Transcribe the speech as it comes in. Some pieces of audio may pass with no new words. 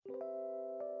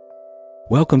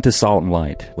Welcome to Salt and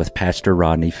Light with Pastor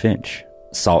Rodney Finch.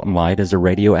 Salt and Light is a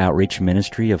radio outreach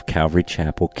ministry of Calvary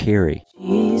Chapel, Cary.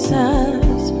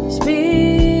 Jesus,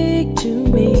 speak to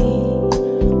me.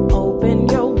 Open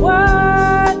your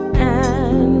word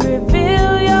and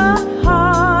reveal your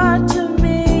heart to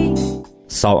me.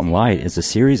 Salt and Light is a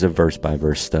series of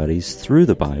verse-by-verse studies through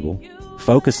the Bible,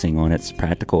 focusing on its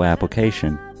practical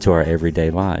application to our everyday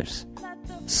lives.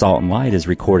 Salt and Light is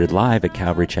recorded live at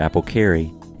Calvary Chapel, Cary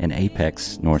in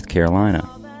Apex, North Carolina.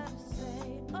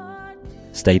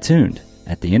 Stay tuned.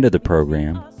 At the end of the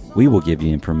program, we will give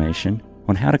you information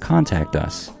on how to contact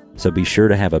us, so be sure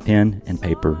to have a pen and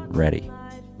paper ready.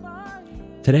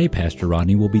 Today, Pastor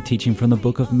Rodney will be teaching from the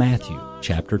book of Matthew,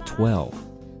 chapter 12.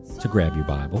 So grab your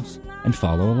Bibles and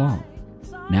follow along.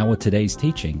 Now with today's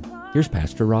teaching, here's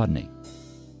Pastor Rodney.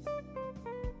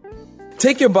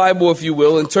 Take your Bible, if you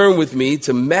will, and turn with me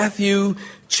to Matthew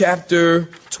chapter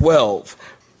 12.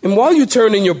 And while you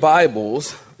turn in your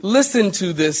Bibles, listen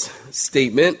to this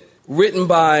statement written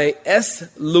by S.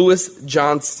 Lewis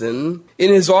Johnson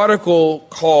in his article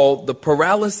called The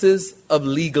Paralysis of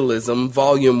Legalism,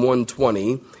 Volume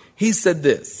 120. He said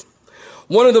this: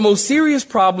 one of the most serious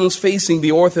problems facing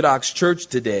the Orthodox Church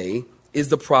today is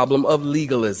the problem of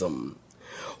legalism.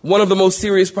 One of the most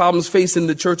serious problems facing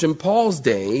the church in Paul's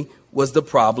day was the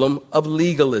problem of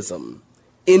legalism.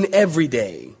 In every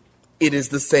day, it is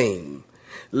the same.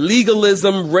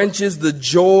 Legalism wrenches the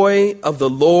joy of the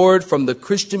Lord from the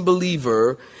Christian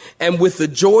believer, and with the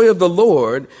joy of the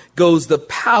Lord goes the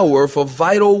power for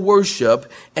vital worship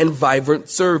and vibrant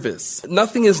service.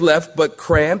 Nothing is left but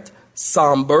cramped,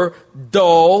 somber,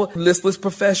 dull, listless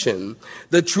profession.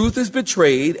 The truth is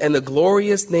betrayed, and the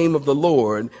glorious name of the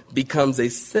Lord becomes a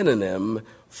synonym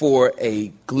for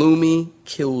a gloomy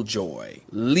killjoy.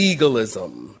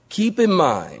 Legalism. Keep in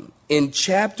mind, in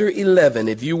chapter 11,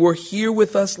 if you were here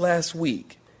with us last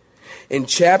week, in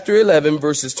chapter 11,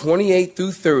 verses 28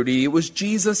 through 30, it was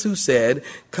Jesus who said,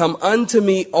 "Come unto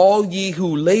me, all ye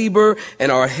who labor and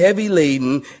are heavy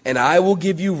laden, and I will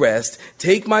give you rest.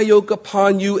 Take my yoke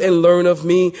upon you and learn of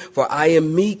me, for I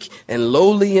am meek and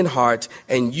lowly in heart,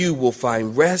 and you will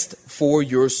find rest for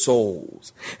your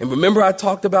souls." And remember, I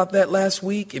talked about that last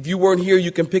week. If you weren't here,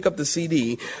 you can pick up the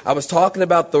CD. I was talking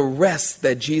about the rest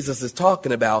that Jesus is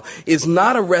talking about is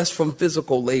not a rest from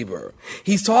physical labor.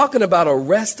 He's talking about a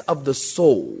rest of the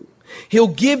soul. He'll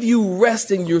give you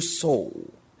rest in your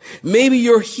soul. Maybe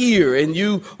you're here and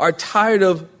you are tired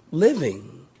of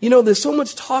living. You know, there's so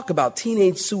much talk about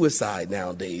teenage suicide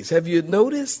nowadays. Have you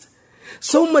noticed?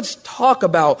 So much talk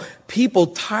about people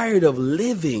tired of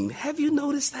living. Have you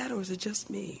noticed that, or is it just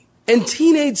me? And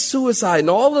teenage suicide and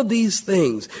all of these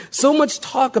things. So much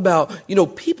talk about,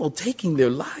 people taking their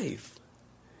life.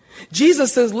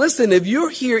 Jesus says, listen, if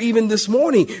you're here even this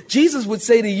morning, Jesus would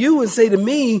say to you and say to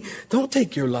me, don't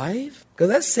take your life. Because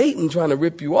that's Satan trying to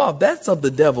rip you off. That's of the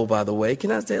devil, by the way.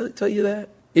 Can I tell you that?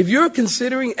 If you're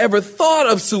considering ever thought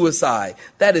of suicide,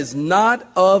 that is not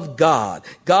of God.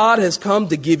 God has come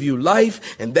to give you life,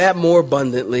 and that more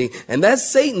abundantly. And that's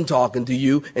Satan talking to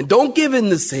you. And don't give in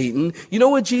to Satan. You know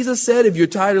what Jesus said? If you're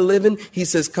tired of living, he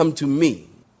says, come to me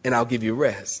and I'll give you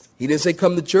rest. He didn't say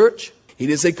come to church. He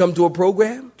didn't say come to a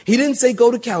program. He didn't say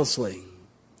go to counseling.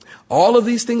 All of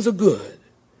these things are good.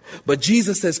 But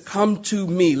Jesus says, come to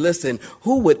me. Listen,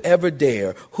 who would ever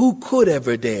dare, who could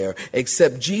ever dare,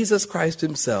 except Jesus Christ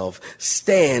himself,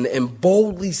 stand and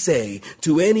boldly say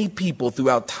to any people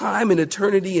throughout time and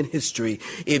eternity and history,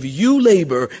 if you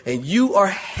labor and you are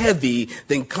heavy,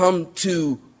 then come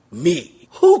to me.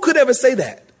 Who could ever say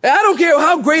that? I don't care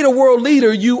how great a world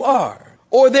leader you are,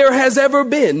 or there has ever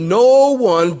been. No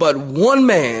one but one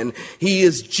man. He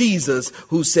is Jesus,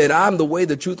 who said, I'm the way,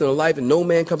 the truth, and the life, and no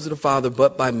man comes to the Father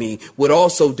but by me, would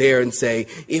also dare and say,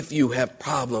 if you have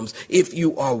problems, if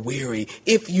you are weary,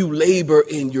 if you labor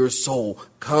in your soul,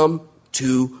 come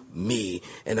to me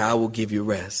and I will give you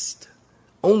rest.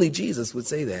 Only Jesus would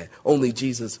say that. Only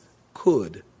Jesus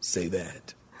could say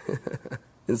that.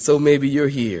 And so maybe you're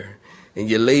here and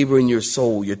you labor in your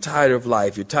soul. You're tired of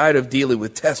life. You're tired of dealing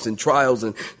with tests and trials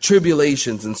and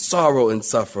tribulations and sorrow and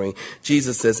suffering.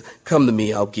 Jesus says, come to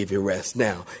me, I'll give you rest.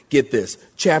 Now, get this.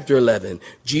 Chapter 11,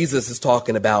 Jesus is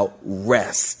talking about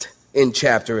rest in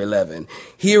chapter 11.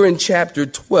 Here in chapter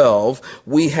 12,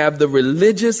 we have the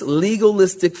religious,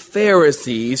 legalistic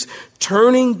Pharisees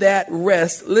turning that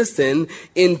rest, listen,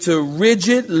 into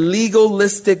rigid,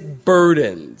 legalistic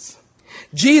burdens.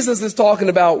 Jesus is talking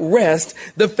about rest.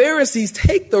 The Pharisees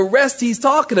take the rest he's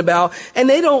talking about and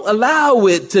they don't allow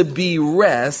it to be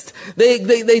rest.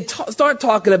 They start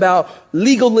talking about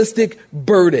legalistic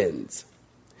burdens.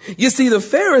 You see, the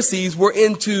Pharisees were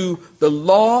into the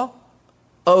law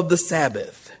of the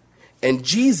Sabbath. And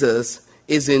Jesus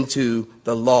is into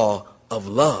the law of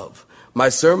love. My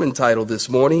sermon title this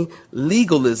morning,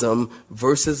 Legalism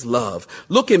versus Love.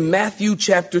 Look in Matthew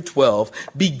chapter 12,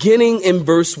 beginning in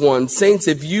verse 1. Saints,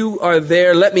 if you are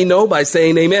there, let me know by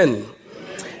saying amen.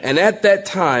 And at that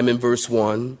time, in verse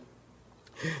 1,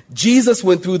 Jesus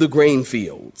went through the grain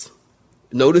fields.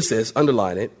 Notice this,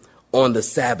 underline it, on the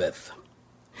Sabbath.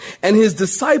 And his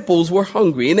disciples were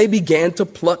hungry, and they began to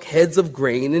pluck heads of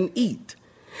grain and eat.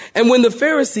 And when the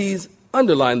Pharisees,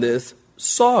 underline this,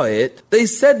 saw it, they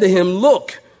said to him,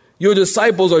 "Look, your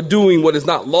disciples are doing what is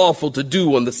not lawful to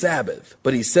do on the Sabbath."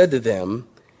 But he said to them,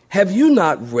 "Have you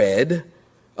not read,"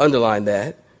 underline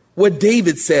that, "what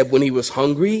David said when he was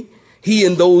hungry, he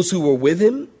and those who were with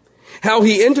him? How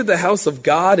he entered the house of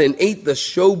God and ate the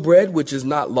showbread, which is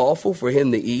not lawful for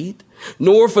him to eat,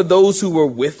 nor for those who were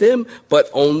with him, but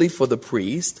only for the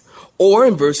priest." Or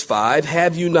in verse 5,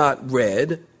 "Have you not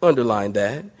read," underline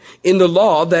that, "in the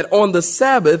law that on the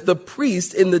Sabbath the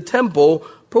priests in the temple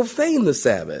profane the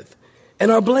Sabbath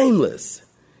and are blameless?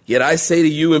 Yet I say to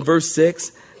you," in verse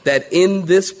 6, "that in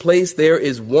this place there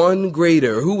is one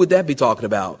greater." Who would that be talking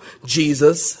about?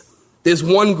 Jesus. There's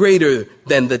one greater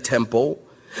than the temple.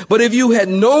 "But if you had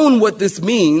known what this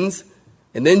means,"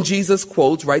 and then Jesus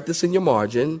quotes, write this in your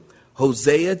margin,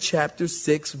 Hosea chapter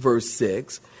 6, verse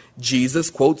 6. Jesus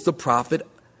quotes the prophet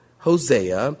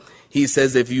Hosea. He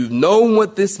says, "If you've known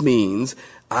what this means,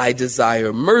 I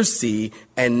desire mercy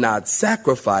and not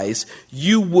sacrifice,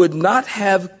 you would not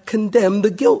have condemned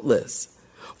the guiltless.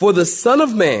 For the Son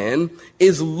of Man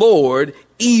is Lord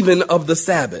even of the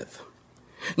Sabbath."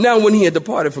 Now, when he had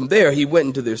departed from there, he went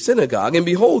into their synagogue, and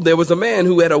behold, there was a man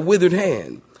who had a withered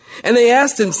hand. And they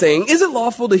asked him, saying, "Is it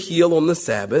lawful to heal on the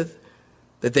Sabbath?"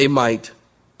 That they might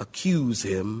accuse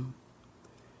him.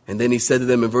 And then he said to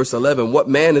them in verse 11, "What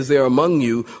man is there among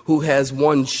you who has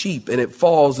one sheep, and it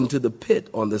falls into the pit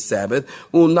on the Sabbath,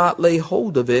 will not lay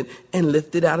hold of it and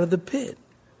lift it out of the pit?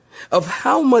 Of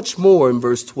how much more," in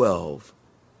verse 12,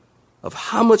 "of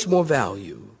how much more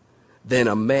value than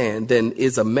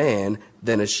is a man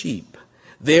than a sheep?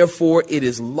 Therefore it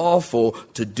is lawful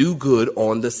to do good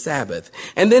on the Sabbath."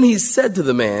 And then he said to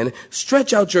the man,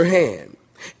 "Stretch out your hand."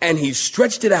 And he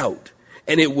stretched it out,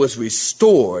 and it was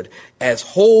restored as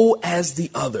whole as the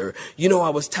other. You know,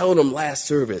 I was telling them last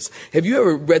service, have you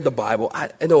ever read the Bible? I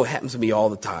know it happens to me all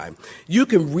the time. You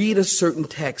can read a certain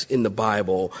text in the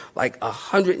Bible like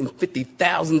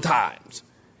 150,000 times.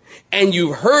 And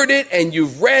you've heard it, and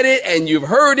you've read it, and you've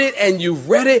heard it, and you've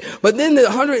read it. But then the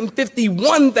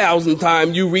 151,000th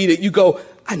time you read it, you go,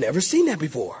 "I never seen that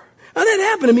before." Now, that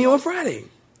happened to me on Friday.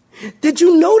 Did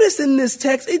you notice in this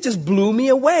text? It just blew me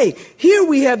away. Here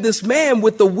we have this man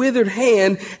with the withered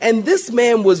hand, and this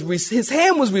man his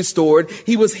hand was restored.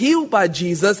 He was healed by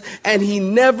Jesus, and he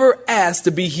never asked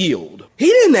to be healed. He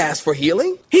didn't ask for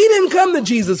healing. He didn't come to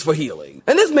Jesus for healing.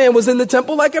 And this man was in the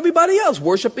temple like everybody else,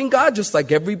 worshiping God just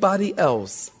like everybody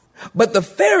else. But the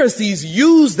Pharisees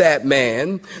used that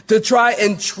man to try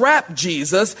and trap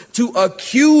Jesus, to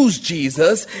accuse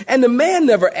Jesus. And the man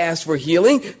never asked for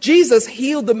healing. Jesus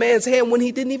healed the man's hand when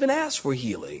he didn't even ask for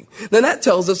healing. Now that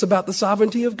tells us about the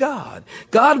sovereignty of God.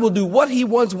 God will do what he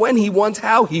wants, when he wants,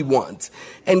 how he wants.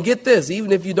 And get this,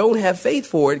 even if you don't have faith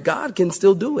for it, God can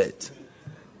still do it.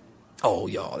 Oh,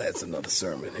 y'all, that's another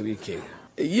sermon.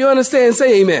 You understand?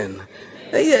 Say amen.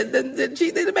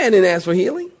 The man didn't ask for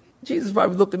healing. Jesus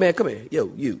probably looked at the man, "Come here.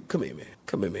 Yo, you, come here, man.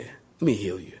 Come here, man. Let me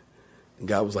heal you." And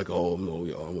God was like, "Oh, no,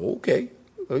 okay.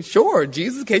 Sure,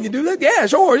 Jesus, can you do that?" "Yeah,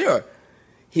 sure, yeah."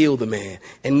 Heal the man.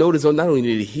 And notice, not only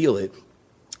did he heal it,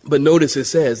 but notice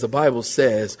the Bible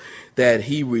says that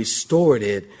he restored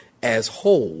it as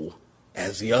whole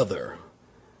as the other.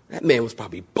 That man was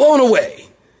probably blown away.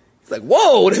 He's like,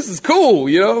 "Whoa, this is cool,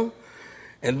 you know?"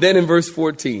 And then in verse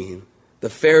 14, the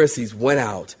Pharisees went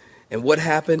out. And what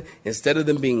happened? Instead of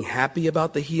them being happy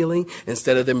about the healing,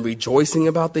 instead of them rejoicing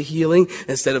about the healing,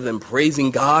 instead of them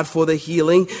praising God for the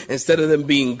healing, instead of them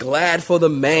being glad for the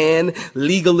man,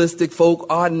 legalistic folk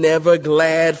are never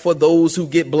glad for those who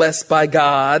get blessed by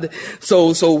God.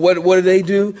 So what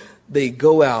do? They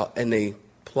go out and they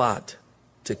plot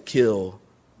to kill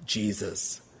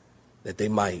Jesus, that they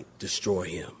might destroy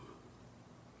him.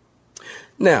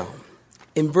 Now,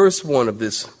 in verse 1 of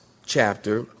this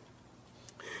chapter,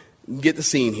 get the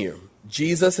scene here.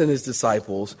 Jesus and his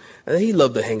disciples, and he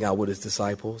loved to hang out with his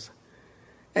disciples.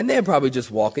 And they're probably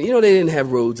just walking. You know, they didn't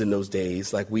have roads in those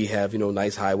days like we have,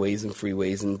 nice highways and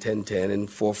freeways and 1010 and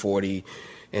 440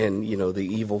 and, the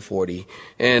evil 40.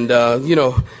 And,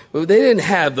 they didn't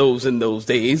have those in those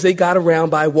days. They got around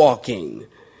by walking.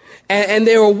 And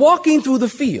they were walking through the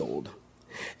field.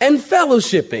 and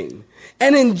fellowshipping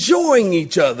and enjoying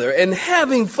each other and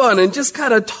having fun and just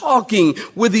kind of talking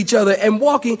with each other and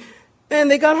walking, and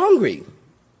they got hungry.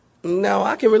 Now,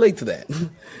 I can relate to that.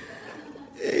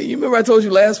 You remember I told you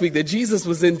last week that Jesus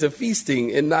was into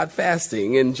feasting and not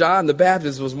fasting, and John the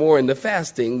Baptist was more into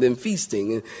fasting than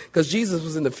feasting. Because Jesus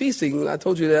was into feasting, I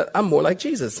told you that I'm more like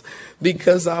Jesus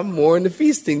because I'm more into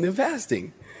feasting than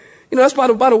fasting. You know, that's by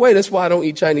the way, that's why I don't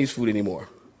eat Chinese food anymore.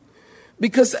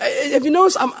 Because if you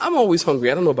notice, I'm always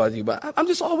hungry. I don't know about you, but I'm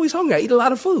just always hungry. I eat a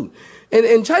lot of food.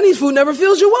 And Chinese food never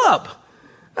fills you up.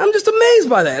 I'm just amazed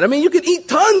by that. I mean, you can eat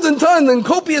tons and tons and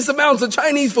copious amounts of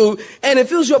Chinese food, and it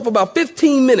fills you up for about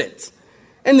 15 minutes.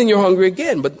 And then you're hungry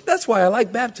again. But that's why I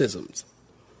like baptisms.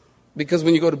 Because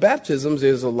when you go to baptisms,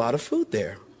 there's a lot of food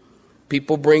there.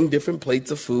 People bring different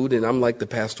plates of food, and I'm like the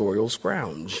pastoral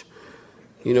scrounge.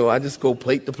 You know, I just go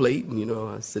plate to plate, and, you know,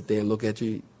 I sit there and look at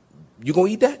you. You gonna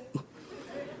eat that?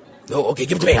 No, okay,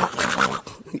 give it to me.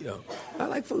 You know, I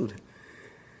like food.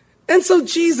 And so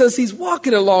Jesus, he's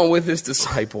walking along with his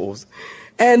disciples,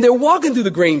 and they're walking through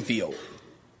the grain field,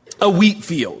 a wheat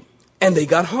field, and they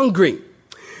got hungry.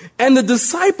 And the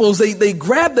disciples, they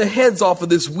grabbed the heads off of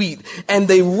this wheat, and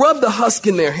they rubbed the husk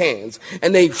in their hands,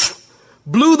 and they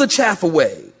blew the chaff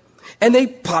away, and they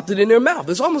popped it in their mouth.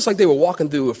 It's almost like they were walking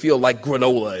through a field like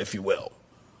granola, if you will.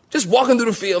 Just walking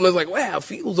through the field, and it's like, wow,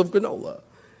 fields of granola.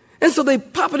 And so they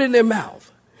pop it in their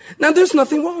mouth. Now, there's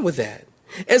nothing wrong with that.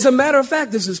 As a matter of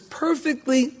fact, this is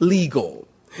perfectly legal.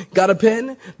 Got a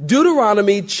pen?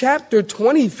 Deuteronomy chapter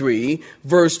 23,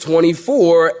 verse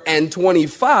 24 and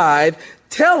 25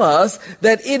 tell us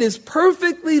that it is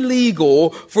perfectly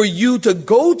legal for you to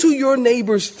go to your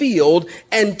neighbor's field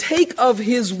and take of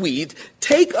his wheat,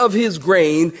 take of his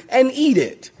grain, and eat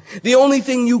it. The only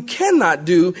thing you cannot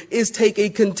do is take a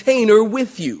container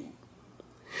with you.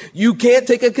 You can't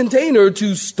take a container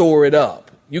to store it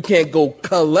up. You can't go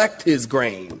collect his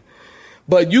grain,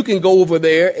 but you can go over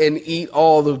there and eat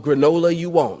all the granola you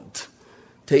want.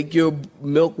 Take your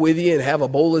milk with you and have a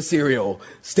bowl of cereal.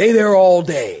 Stay there all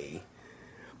day,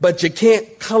 but you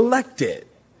can't collect it.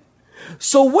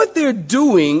 So what they're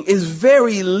doing is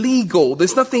very legal.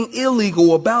 There's nothing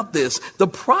illegal about this. The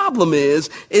problem is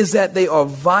that they are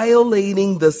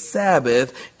violating the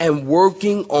Sabbath and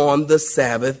working on the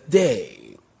Sabbath day.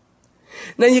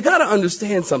 Now, you got to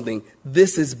understand something.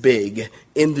 This is big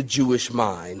in the Jewish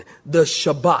mind. The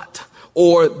Shabbat,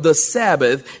 or the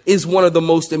Sabbath, is one of the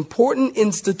most important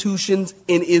institutions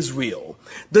in Israel.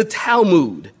 The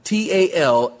Talmud,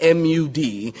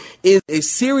 Talmud, is a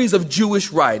series of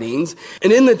Jewish writings.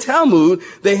 And in the Talmud,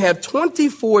 they have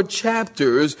 24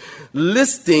 chapters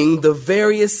listing the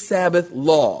various Sabbath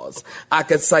laws. I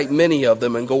could cite many of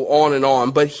them and go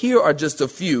on, but here are just a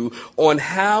few on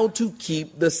how to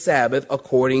keep the Sabbath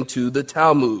according to the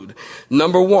Talmud.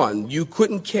 Number one, you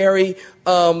couldn't carry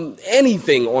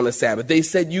anything on a Sabbath. They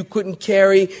said you couldn't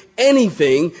carry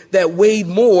anything that weighed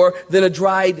more than a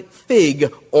dried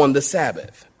fig on the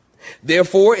Sabbath.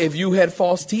 Therefore, if you had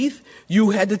false teeth, you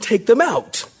had to take them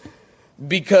out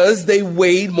because they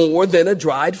weighed more than a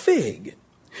dried fig.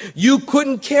 You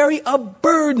couldn't carry a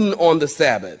burden on the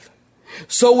Sabbath.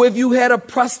 So if you had a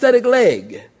prosthetic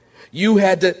leg, you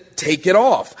had to take it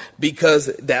off because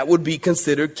that would be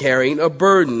considered carrying a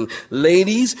burden.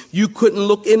 Ladies, you couldn't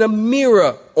look in a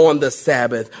mirror on the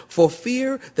Sabbath for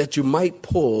fear that you might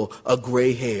pull a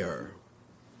gray hair.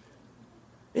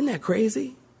 Isn't that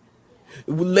crazy?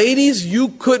 Ladies, you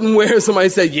couldn't wear, somebody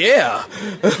said, yeah.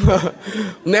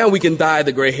 Now we can dye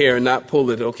the gray hair and not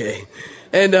pull it, okay.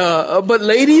 And but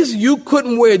ladies, you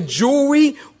couldn't wear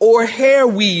jewelry or hair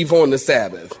weave on the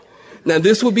Sabbath. Now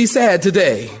this would be sad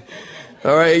today.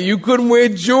 All right, you couldn't wear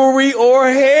jewelry or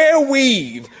hair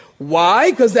weave.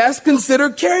 Why? Because that's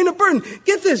considered carrying a burden.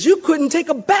 Get this, you couldn't take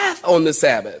a bath on the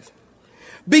Sabbath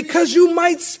because you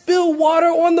might spill water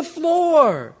on the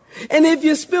floor. And if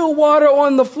you spill water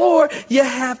on the floor, you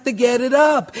have to get it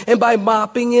up. And by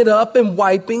mopping it up and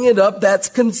wiping it up, that's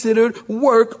considered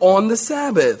work on the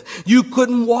Sabbath. You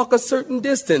couldn't walk a certain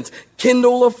distance,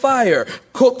 kindle a fire,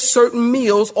 cook certain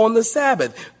meals on the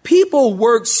Sabbath. People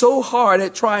work so hard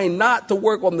at trying not to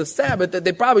work on the Sabbath that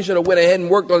they probably should have went ahead and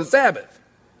worked on the Sabbath.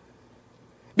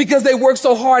 Because they work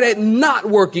so hard at not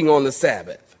working on the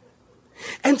Sabbath.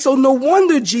 And so no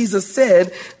wonder Jesus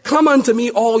said, come unto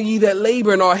me, all ye that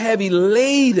labor and are heavy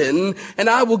laden, and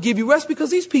I will give you rest,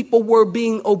 because these people were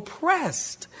being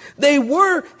oppressed. They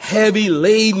were heavy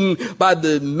laden by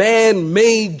the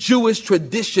man-made Jewish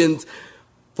traditions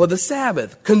for the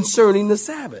Sabbath, concerning the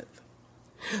Sabbath.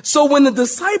 So when the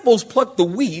disciples plucked the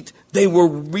wheat, they were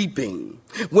reaping.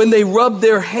 When they rubbed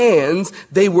their hands,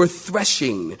 they were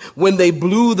threshing. When they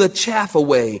blew the chaff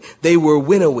away, they were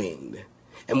winnowing.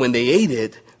 And when they ate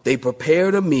it, they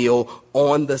prepared a meal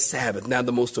on the Sabbath. Now,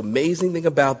 the most amazing thing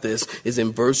about this is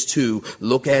in verse 2.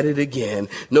 Look at it again.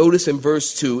 Notice in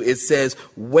verse 2, it says,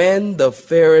 when the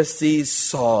Pharisees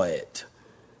saw it.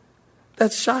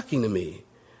 That's shocking to me.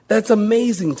 That's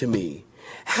amazing to me.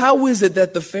 How is it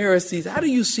that the Pharisees, how do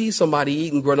you see somebody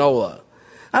eating granola?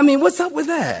 I mean, what's up with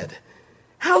that?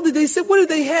 How did they say, what did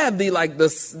they have?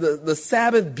 The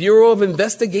Sabbath Bureau of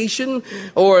Investigation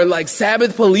or like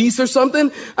Sabbath police or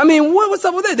something? I mean, what's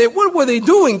up with that? What were they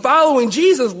doing? Following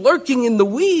Jesus, lurking in the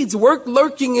weeds,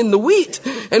 lurking in the wheat,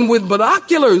 and with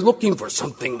binoculars looking for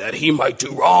something that he might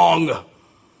do wrong.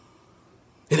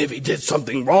 And if he did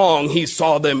something wrong, he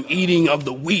saw them eating of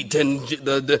the wheat, and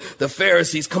the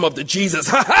Pharisees come up to Jesus.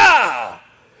 Ha ha!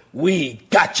 We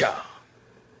gotcha.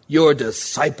 Your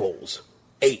disciples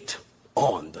ate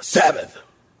on the Sabbath.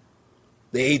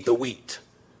 They ate the wheat.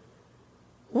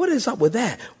 What is up with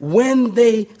that? When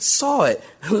they saw it,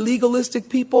 legalistic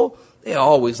people, they're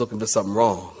always looking for something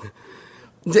wrong.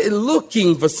 They're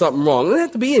looking for something wrong. It doesn't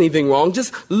have to be anything wrong,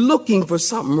 just looking for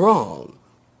something wrong.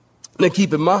 Now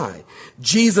keep in mind,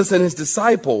 Jesus and his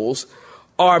disciples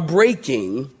are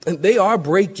breaking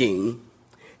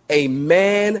a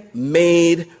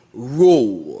man-made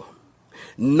rule,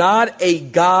 not a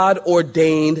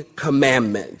God-ordained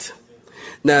commandment.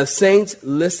 Now, saints,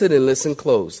 listen and listen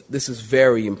close. This is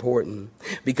very important,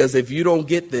 because if you don't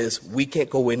get this, we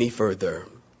can't go any further.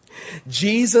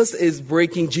 Jesus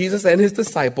and his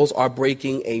disciples are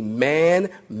breaking a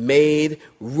man-made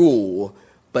rule,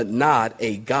 but not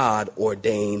a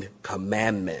God-ordained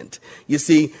commandment. You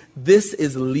see, this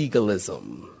is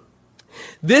legalism.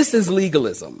 This is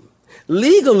legalism.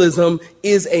 Legalism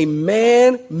is a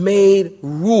man-made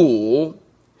rule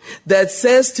that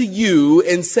says to you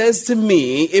and says to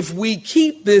me, if we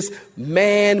keep this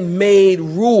man-made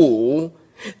rule,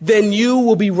 then you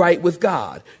will be right with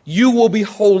God. You will be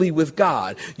holy with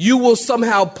God. You will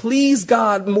somehow please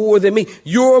God more than me.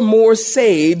 You're more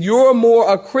saved. You're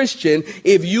more a Christian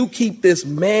if you keep this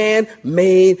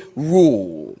man-made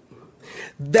rule.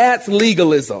 That's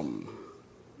legalism.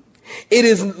 It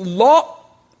is law.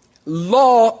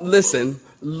 Listen,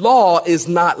 law is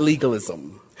not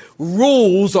legalism.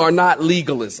 Rules are not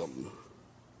legalism.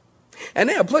 And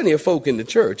there are plenty of folk in the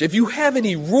church. If you have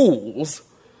any rules,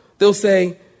 they'll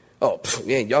say, oh,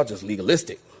 man, y'all just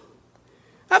legalistic.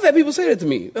 I've had people say that to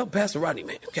me. Oh, Pastor Rodney,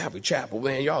 man, Calvary Chapel,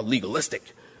 man, y'all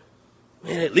legalistic.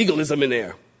 Man, that legalism in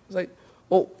there. It's like,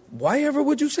 well, why ever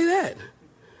would you say that?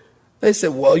 They said,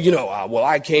 well,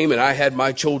 I came and I had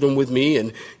my children with me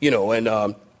and my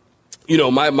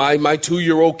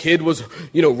 2-year-old kid was,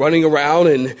 running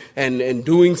around and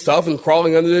doing stuff and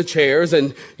crawling under the chairs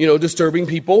and, disturbing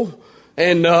people.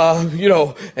 And,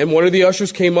 and one of the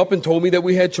ushers came up and told me that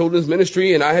we had children's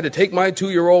ministry and I had to take my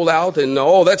 2-year-old out and,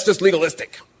 that's just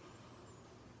legalistic.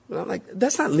 And I'm like,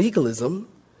 that's not legalism.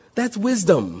 That's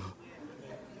wisdom.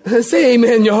 Say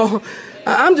amen, y'all.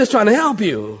 I'm just trying to help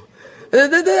you.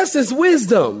 That's just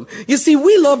wisdom. You see,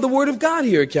 we love the Word of God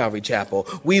here at Calvary Chapel.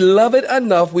 We love it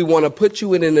enough. We want to put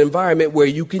you in an environment where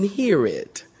you can hear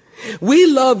it. We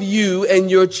love you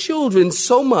and your children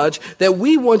so much that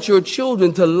we want your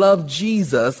children to love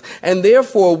Jesus. And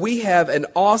therefore, we have an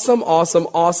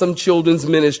awesome children's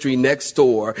ministry next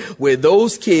door where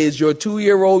those kids, your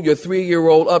 2-year-old, your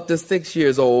 3-year-old, up to 6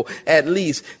 years old, at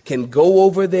least can go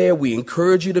over there. We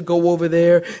encourage you to go over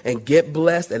there and get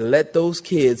blessed and let those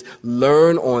kids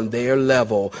learn on their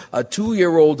level. A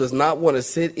 2-year-old does not want to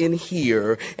sit in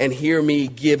here and hear me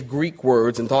give Greek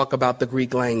words and talk about the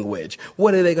Greek language.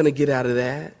 What are they going to get out of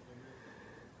that?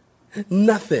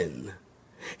 Nothing.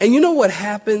 And you know what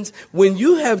happens when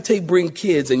you bring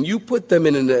kids and you put them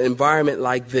in an environment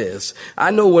like this?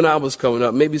 I know when I was coming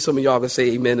up, maybe some of y'all can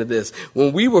say amen to this.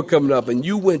 When we were coming up and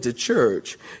you went to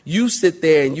church, you sit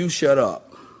there and you shut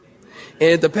up. And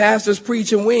if the pastor's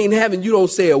preaching, you don't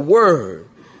say a word.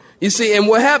 You see, and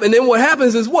what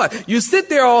happens is what? You sit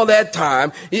there all that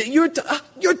time. You're 2.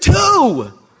 You're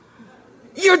 2.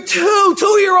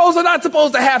 2-year-olds are not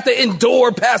supposed to have to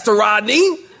endure Pastor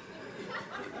Rodney.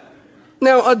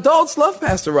 Now, adults love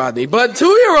Pastor Rodney, but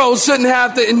 2-year-olds shouldn't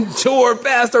have to endure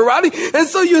Pastor Rodney. And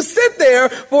so you sit there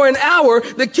for an hour.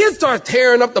 The kids start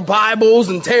tearing up the Bibles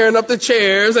and tearing up the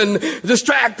chairs and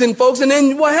distracting folks. And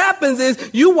then what happens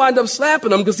is you wind up slapping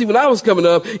them. Because see, when I was coming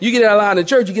up, you get out of line in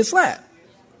church, you get slapped.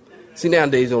 See,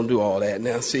 nowadays don't do all that.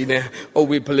 Now,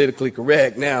 we're politically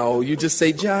correct. Now, you just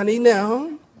say, Johnny,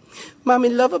 now. Mommy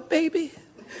love a baby.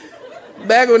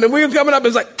 Back when we were coming up,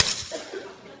 it's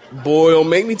like, boy, don't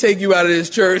make me take you out of this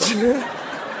church.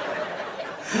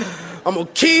 I'm going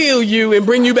to kill you and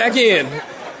bring you back in.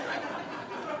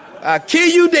 I'll kill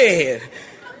you dead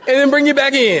and then bring you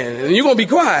back in. And you're going to be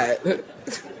quiet.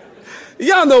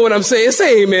 Y'all know what I'm saying.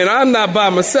 Say amen. I'm not by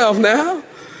myself now.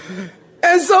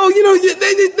 And so,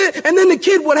 and then the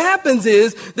kid, what happens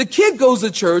is the kid goes to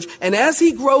church, and as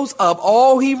he grows up,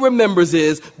 all he remembers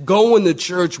is going to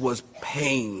church was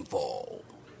painful.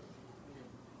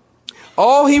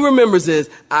 All he remembers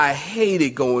is, I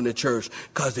hated going to church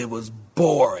because it was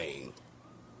boring.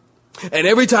 And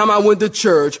every time I went to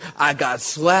church, I got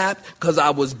slapped because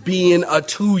I was being a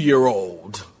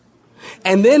 2-year-old.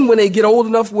 And then when they get old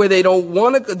enough where they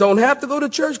don't have to go to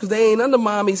church because they ain't under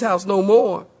mommy's house no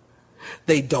more,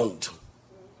 they don't.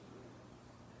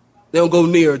 They don't go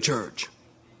near a church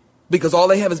because all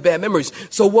they have is bad memories.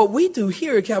 So what we do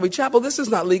here at Calvary Chapel, this is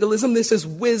not legalism. This is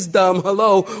wisdom.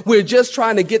 Hello. We're just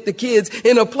trying to get the kids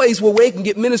in a place where they can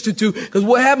get ministered to, because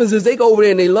what happens is they go over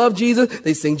there and they love Jesus.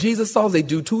 They sing Jesus songs. They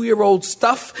do 2-year-old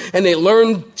stuff, and they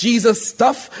learn Jesus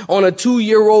stuff on a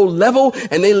 2-year-old level,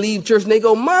 and they leave church and they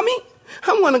go, Mommy,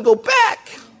 I want to go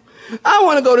back. I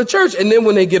want to go to church. And then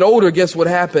when they get older, guess what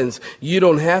happens? You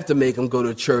don't have to make them go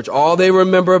to church. All they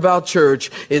remember about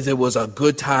church is it was a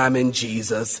good time in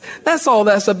Jesus. That's all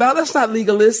that's about. That's not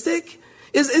legalistic.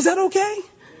 Is that okay?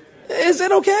 Is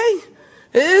that okay?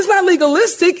 It's not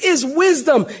legalistic. It's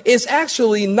wisdom. It's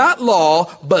actually not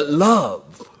law, but love.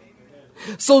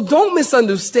 So don't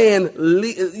misunderstand,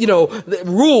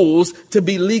 rules to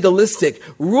be legalistic.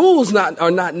 Rules are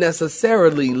not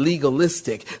necessarily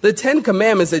legalistic. The 10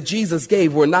 commandments that Jesus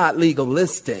gave were not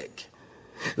legalistic.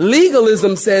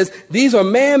 Legalism says these are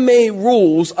man-made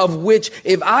rules of which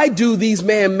if I do these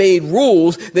man-made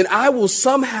rules, then I will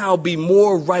somehow be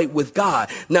more right with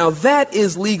God. Now that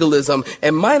is legalism.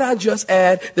 And might I just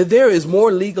add that there is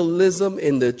more legalism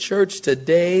in the church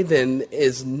today than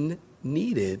is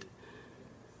needed.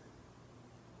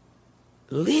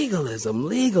 Legalism.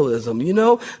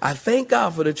 I thank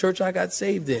God for the church I got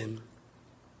saved in.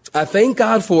 I thank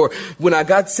God for when I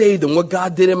got saved and what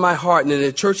God did in my heart, and in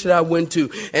the church that I went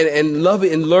to and love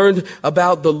it and learned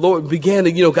about the Lord, began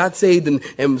to, got saved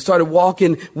and started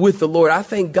walking with the Lord. I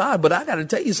thank God, but I got to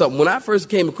tell you something. When I first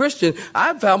became a Christian,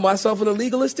 I found myself in a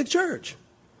legalistic church.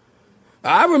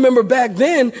 I remember back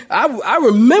then, I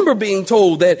remember being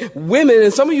told that women,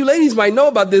 and some of you ladies might know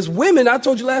about this, women, I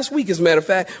told you last week, as a matter of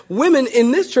fact, women in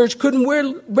this church couldn't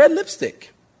wear red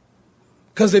lipstick.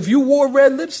 Because if you wore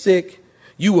red lipstick,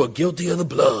 you were guilty of the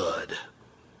blood.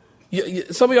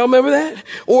 Some of y'all remember that?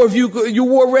 Or if you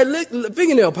wore red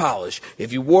fingernail polish.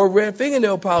 If you wore red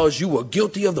fingernail polish, you were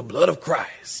guilty of the blood of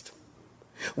Christ.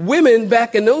 Women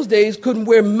back in those days couldn't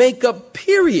wear makeup,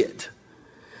 period.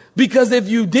 Because if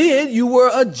you did, you were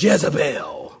a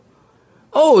Jezebel.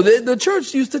 Oh, the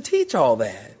church used to teach all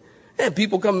that. And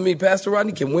people come to me, Pastor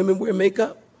Rodney, can women wear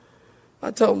makeup?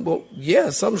 I tell them, well, yeah,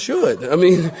 some should. I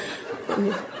mean,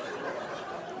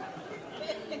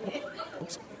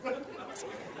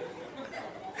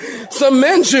 some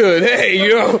men should. Hey,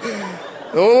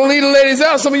 don't leave the ladies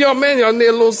out. Some of y'all men, y'all need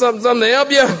a little something to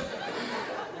help you.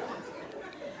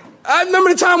 I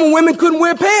remember the time when women couldn't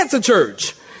wear pants at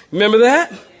church. Remember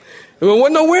that? There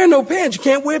wasn't wearing no pants. You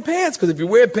can't wear pants because if you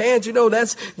wear pants,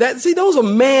 see, those are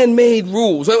man-made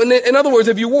rules. In other words,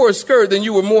 if you wore a skirt, then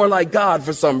you were more like God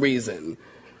for some reason.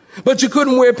 But you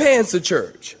couldn't wear pants to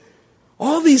church.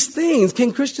 All these things,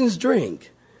 can Christians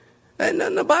drink? And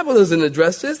the Bible doesn't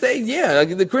address this.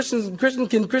 Can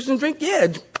Christians drink? Yeah,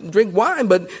 drink wine,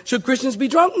 but should Christians be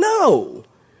drunk? No.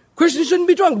 Christians shouldn't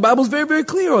be drunk. The Bible's very, very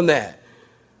clear on that.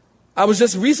 I was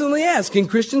just recently asked, can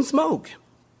Christians smoke?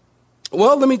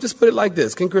 Well, let me just put it like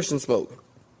this. Can Christians smoke?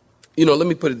 Let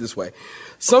me put it this way.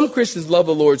 Some Christians love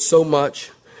the Lord so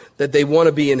much that they want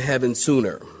to be in heaven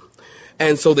sooner.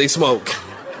 And so they smoke.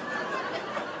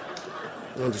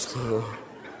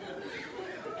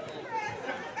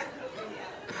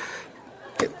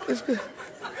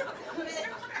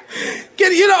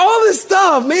 All this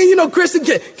stuff, man, Christian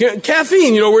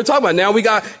caffeine, we're talking about now we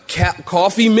got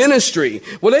coffee ministry.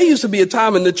 Well, there used to be a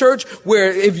time in the church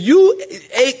where if you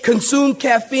consumed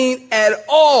caffeine at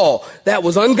all, that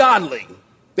was ungodly.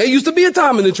 There used to be a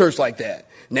time in the church like that.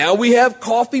 Now we have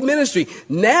coffee ministry.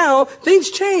 Now things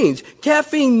change.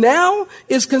 Caffeine now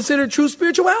is considered true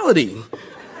spirituality.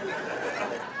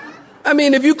 I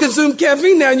mean, if you consume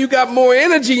caffeine now, you got more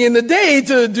energy in the day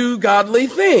to do godly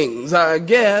things, I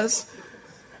guess.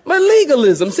 But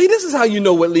legalism, see, this is how you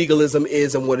know what legalism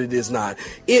is and what it is not.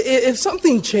 If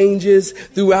something changes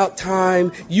throughout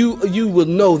time, you will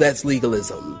know that's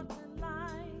legalism.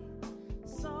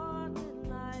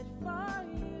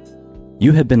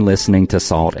 You have been listening to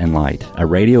Salt and Light, a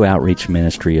radio outreach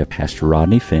ministry of Pastor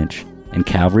Rodney Finch and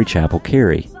Calvary Chapel,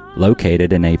 Cary,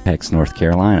 located in Apex, North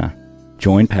Carolina.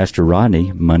 Join Pastor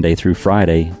Rodney Monday through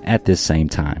Friday at this same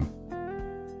time.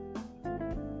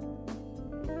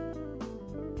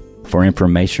 For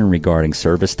information regarding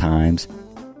service times,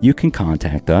 you can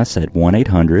contact us at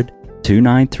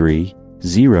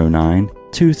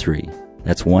 1-800-293-0923.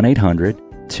 That's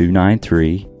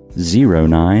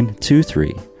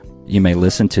 1-800-293-0923. You may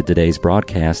listen to today's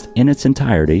broadcast in its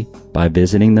entirety by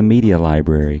visiting the media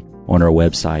library on our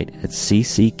website at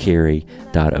cccary.org.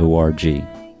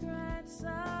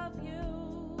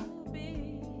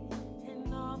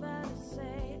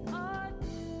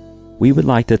 We would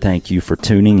like to thank you for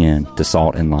tuning in to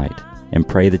Salt and Light and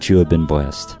pray that you have been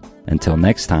blessed. Until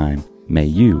next time, may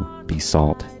you be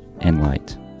salt and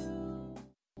light.